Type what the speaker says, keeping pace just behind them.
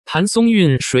谭松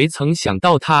韵谁曾想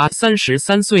到她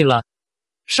33岁了？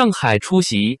上海出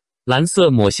席蓝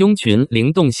色抹胸裙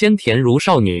灵动仙甜如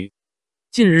少女。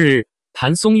近日，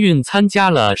谭松韵参加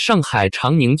了上海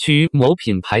长宁区某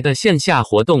品牌的线下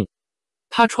活动。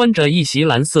她穿着一袭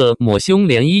蓝色抹胸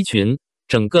连衣裙，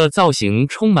整个造型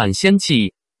充满仙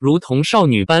气，如同少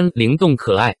女般灵动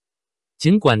可爱。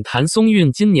尽管谭松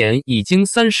韵今年已经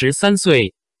33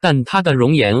岁，但她的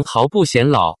容颜毫不显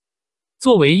老。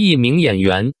作为一名演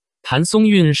员，谭松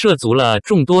韵涉足了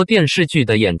众多电视剧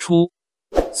的演出。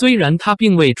虽然她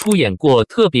并未出演过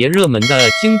特别热门的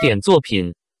经典作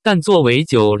品，但作为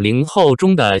90后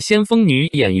中的先锋女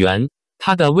演员，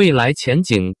她的未来前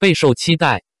景备受期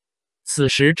待。此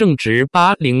时正值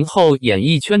80后演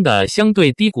艺圈的相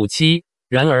对低谷期，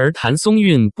然而谭松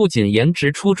韵不仅颜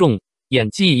值出众，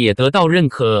演技也得到认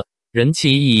可，人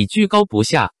气已居高不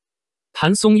下。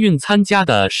谭松韵参加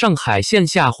的上海线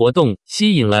下活动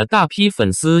吸引了大批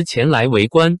粉丝前来围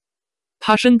观。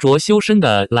她身着修身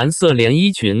的蓝色连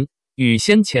衣裙，与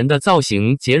先前的造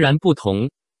型截然不同，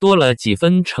多了几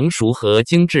分成熟和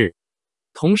精致。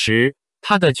同时，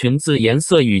她的裙子颜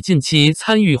色与近期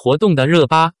参与活动的热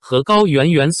巴和高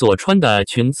圆圆所穿的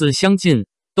裙子相近，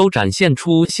都展现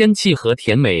出仙气和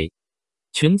甜美。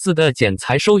裙子的剪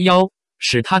裁收腰，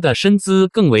使她的身姿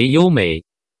更为优美。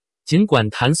尽管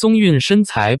谭松韵身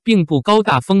材并不高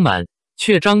大丰满，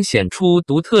却彰显出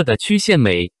独特的曲线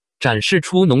美，展示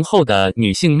出浓厚的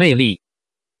女性魅力。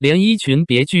连衣裙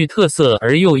别具特色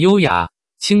而又优雅，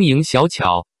轻盈小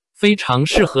巧，非常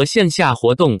适合线下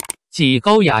活动，既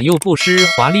高雅又不失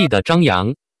华丽的张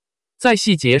扬。在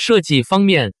细节设计方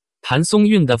面，谭松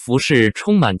韵的服饰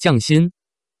充满匠心，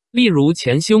例如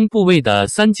前胸部位的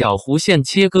三角弧线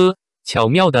切割，巧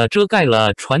妙地遮盖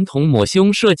了传统抹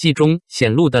胸设计中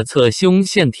显露的侧胸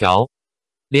线条。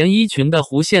连衣裙的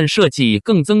弧线设计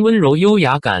更增温柔优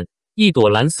雅感，一朵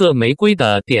蓝色玫瑰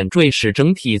的点缀使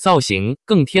整体造型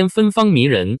更添芬芳迷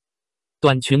人。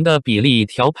短裙的比例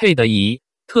调配得宜，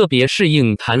特别适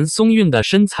应谭松韵的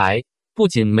身材，不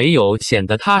仅没有显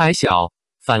得她矮小，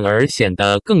反而显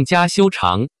得更加修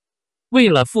长。为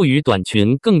了赋予短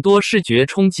裙更多视觉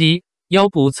冲击，腰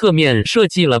部侧面设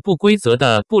计了不规则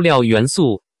的布料元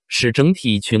素，使整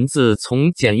体裙子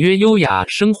从简约优雅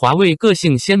升华为个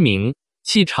性鲜明、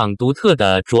气场独特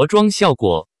的着装效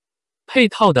果。配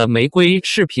套的玫瑰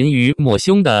饰品与抹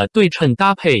胸的对称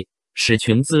搭配，使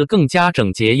裙子更加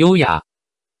整洁优雅。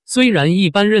虽然一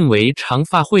般认为长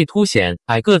发会凸显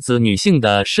矮个子女性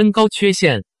的身高缺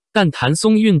陷，但谭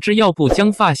松韵只要不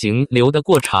将发型留得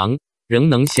过长，仍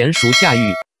能娴熟驾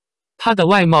驭。她的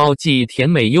外貌既甜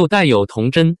美又带有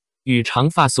童真，与长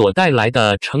发所带来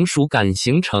的成熟感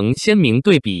形成鲜明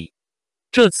对比。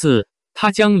这次，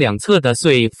她将两侧的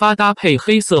碎发搭配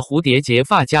黑色蝴蝶结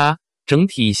发夹，整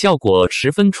体效果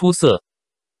十分出色。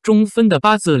中分的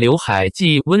八字刘海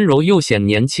既温柔又显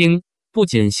年轻，不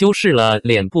仅修饰了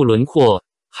脸部轮廓，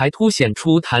还凸显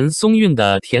出谭松韵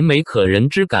的甜美可人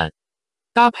之感。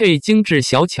搭配精致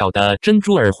小巧的珍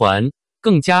珠耳环，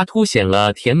更加凸显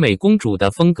了甜美公主的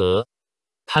风格。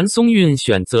谭松韵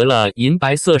选择了银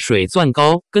白色水钻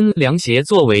高跟凉鞋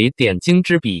作为点睛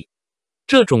之笔，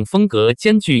这种风格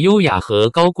兼具优雅和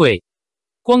高贵，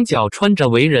光脚穿着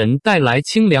为人带来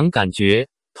清凉感觉，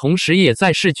同时也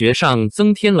在视觉上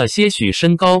增添了些许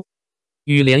身高。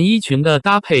与连衣裙的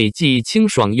搭配既清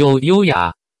爽又优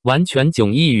雅，完全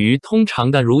迥异于通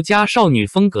常的儒家少女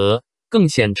风格，更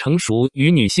显成熟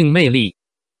与女性魅力。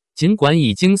尽管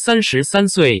已经33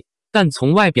岁，但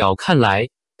从外表看来，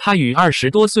她与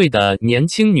20多岁的年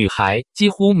轻女孩几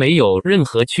乎没有任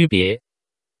何区别。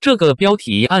这个标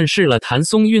题暗示了谭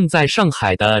松韵在上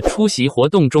海的出席活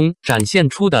动中展现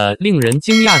出的令人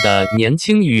惊讶的年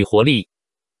轻与活力。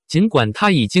尽管她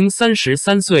已经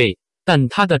33岁，但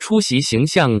她的出席形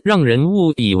象让人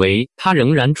误以为她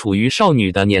仍然处于少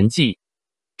女的年纪。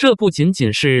这不仅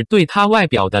仅是对她外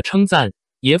表的称赞，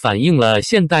也反映了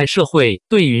现代社会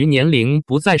对于年龄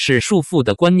不再是束缚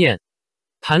的观念。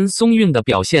谭松韵的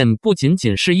表现不仅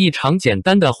仅是一场简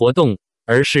单的活动，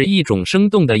而是一种生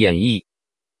动的演绎。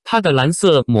她的蓝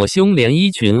色抹胸连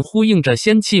衣裙呼应着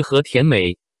仙气和甜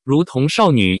美，如同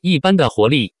少女一般的活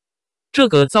力。这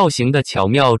个造型的巧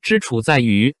妙之处在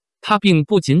于，它并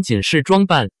不仅仅是装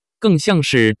扮，更像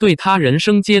是对她人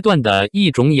生阶段的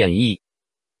一种演绎。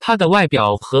她的外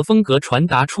表和风格传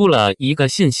达出了一个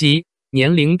信息：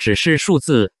年龄只是数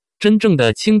字，真正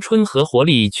的青春和活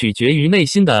力取决于内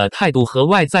心的态度和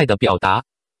外在的表达。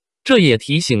这也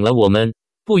提醒了我们，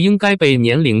不应该被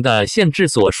年龄的限制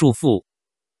所束缚。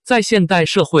在现代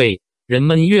社会，人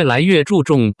们越来越注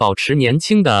重保持年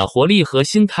轻的活力和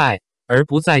心态，而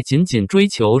不再仅仅追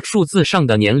求数字上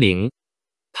的年龄。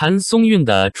谭松韵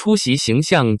的出席形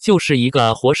象就是一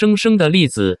个活生生的例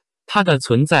子，她的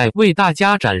存在为大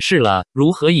家展示了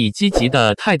如何以积极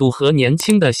的态度和年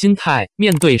轻的心态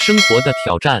面对生活的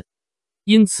挑战。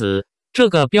因此，这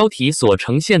个标题所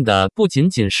呈现的不仅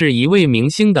仅是一位明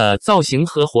星的造型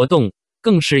和活动，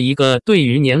更是一个对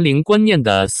于年龄观念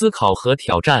的思考和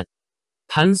挑战。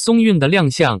谭松韵的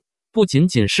亮相不仅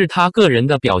仅是她个人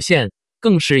的表现，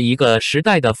更是一个时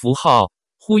代的符号，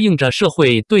呼应着社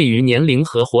会对于年龄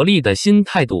和活力的新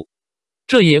态度。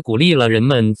这也鼓励了人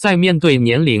们在面对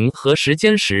年龄和时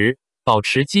间时，保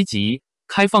持积极、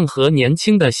开放和年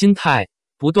轻的心态，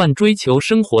不断追求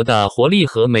生活的活力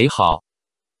和美好。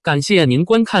感谢您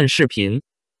观看视频。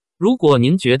如果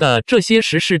您觉得这些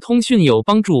时事通讯有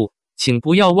帮助，请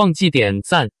不要忘记点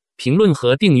赞、评论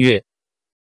和订阅。